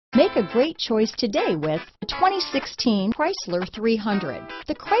Make a great choice today with the 2016 Chrysler 300.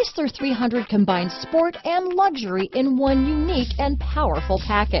 The Chrysler 300 combines sport and luxury in one unique and powerful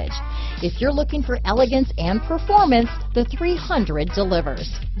package. If you're looking for elegance and performance, the 300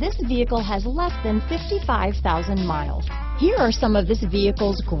 delivers. This vehicle has less than 55,000 miles. Here are some of this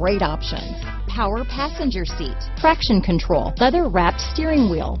vehicle's great options: power passenger seat, traction control, leather-wrapped steering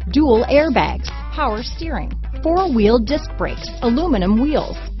wheel, dual airbags, power steering, four-wheel disc brakes, aluminum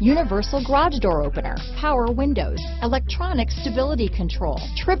wheels, universal garage door opener, power windows, electronic stability control,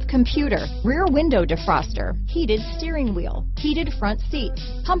 trip computer, rear window defroster, heated steering wheel, heated front seats,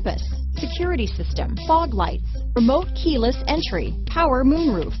 compass, security system, fog lights, remote keyless entry, power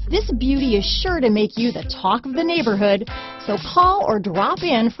moonroof. This beauty is sure to make you the talk of the neighborhood, so call or drop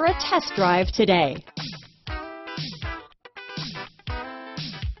in for a test drive today.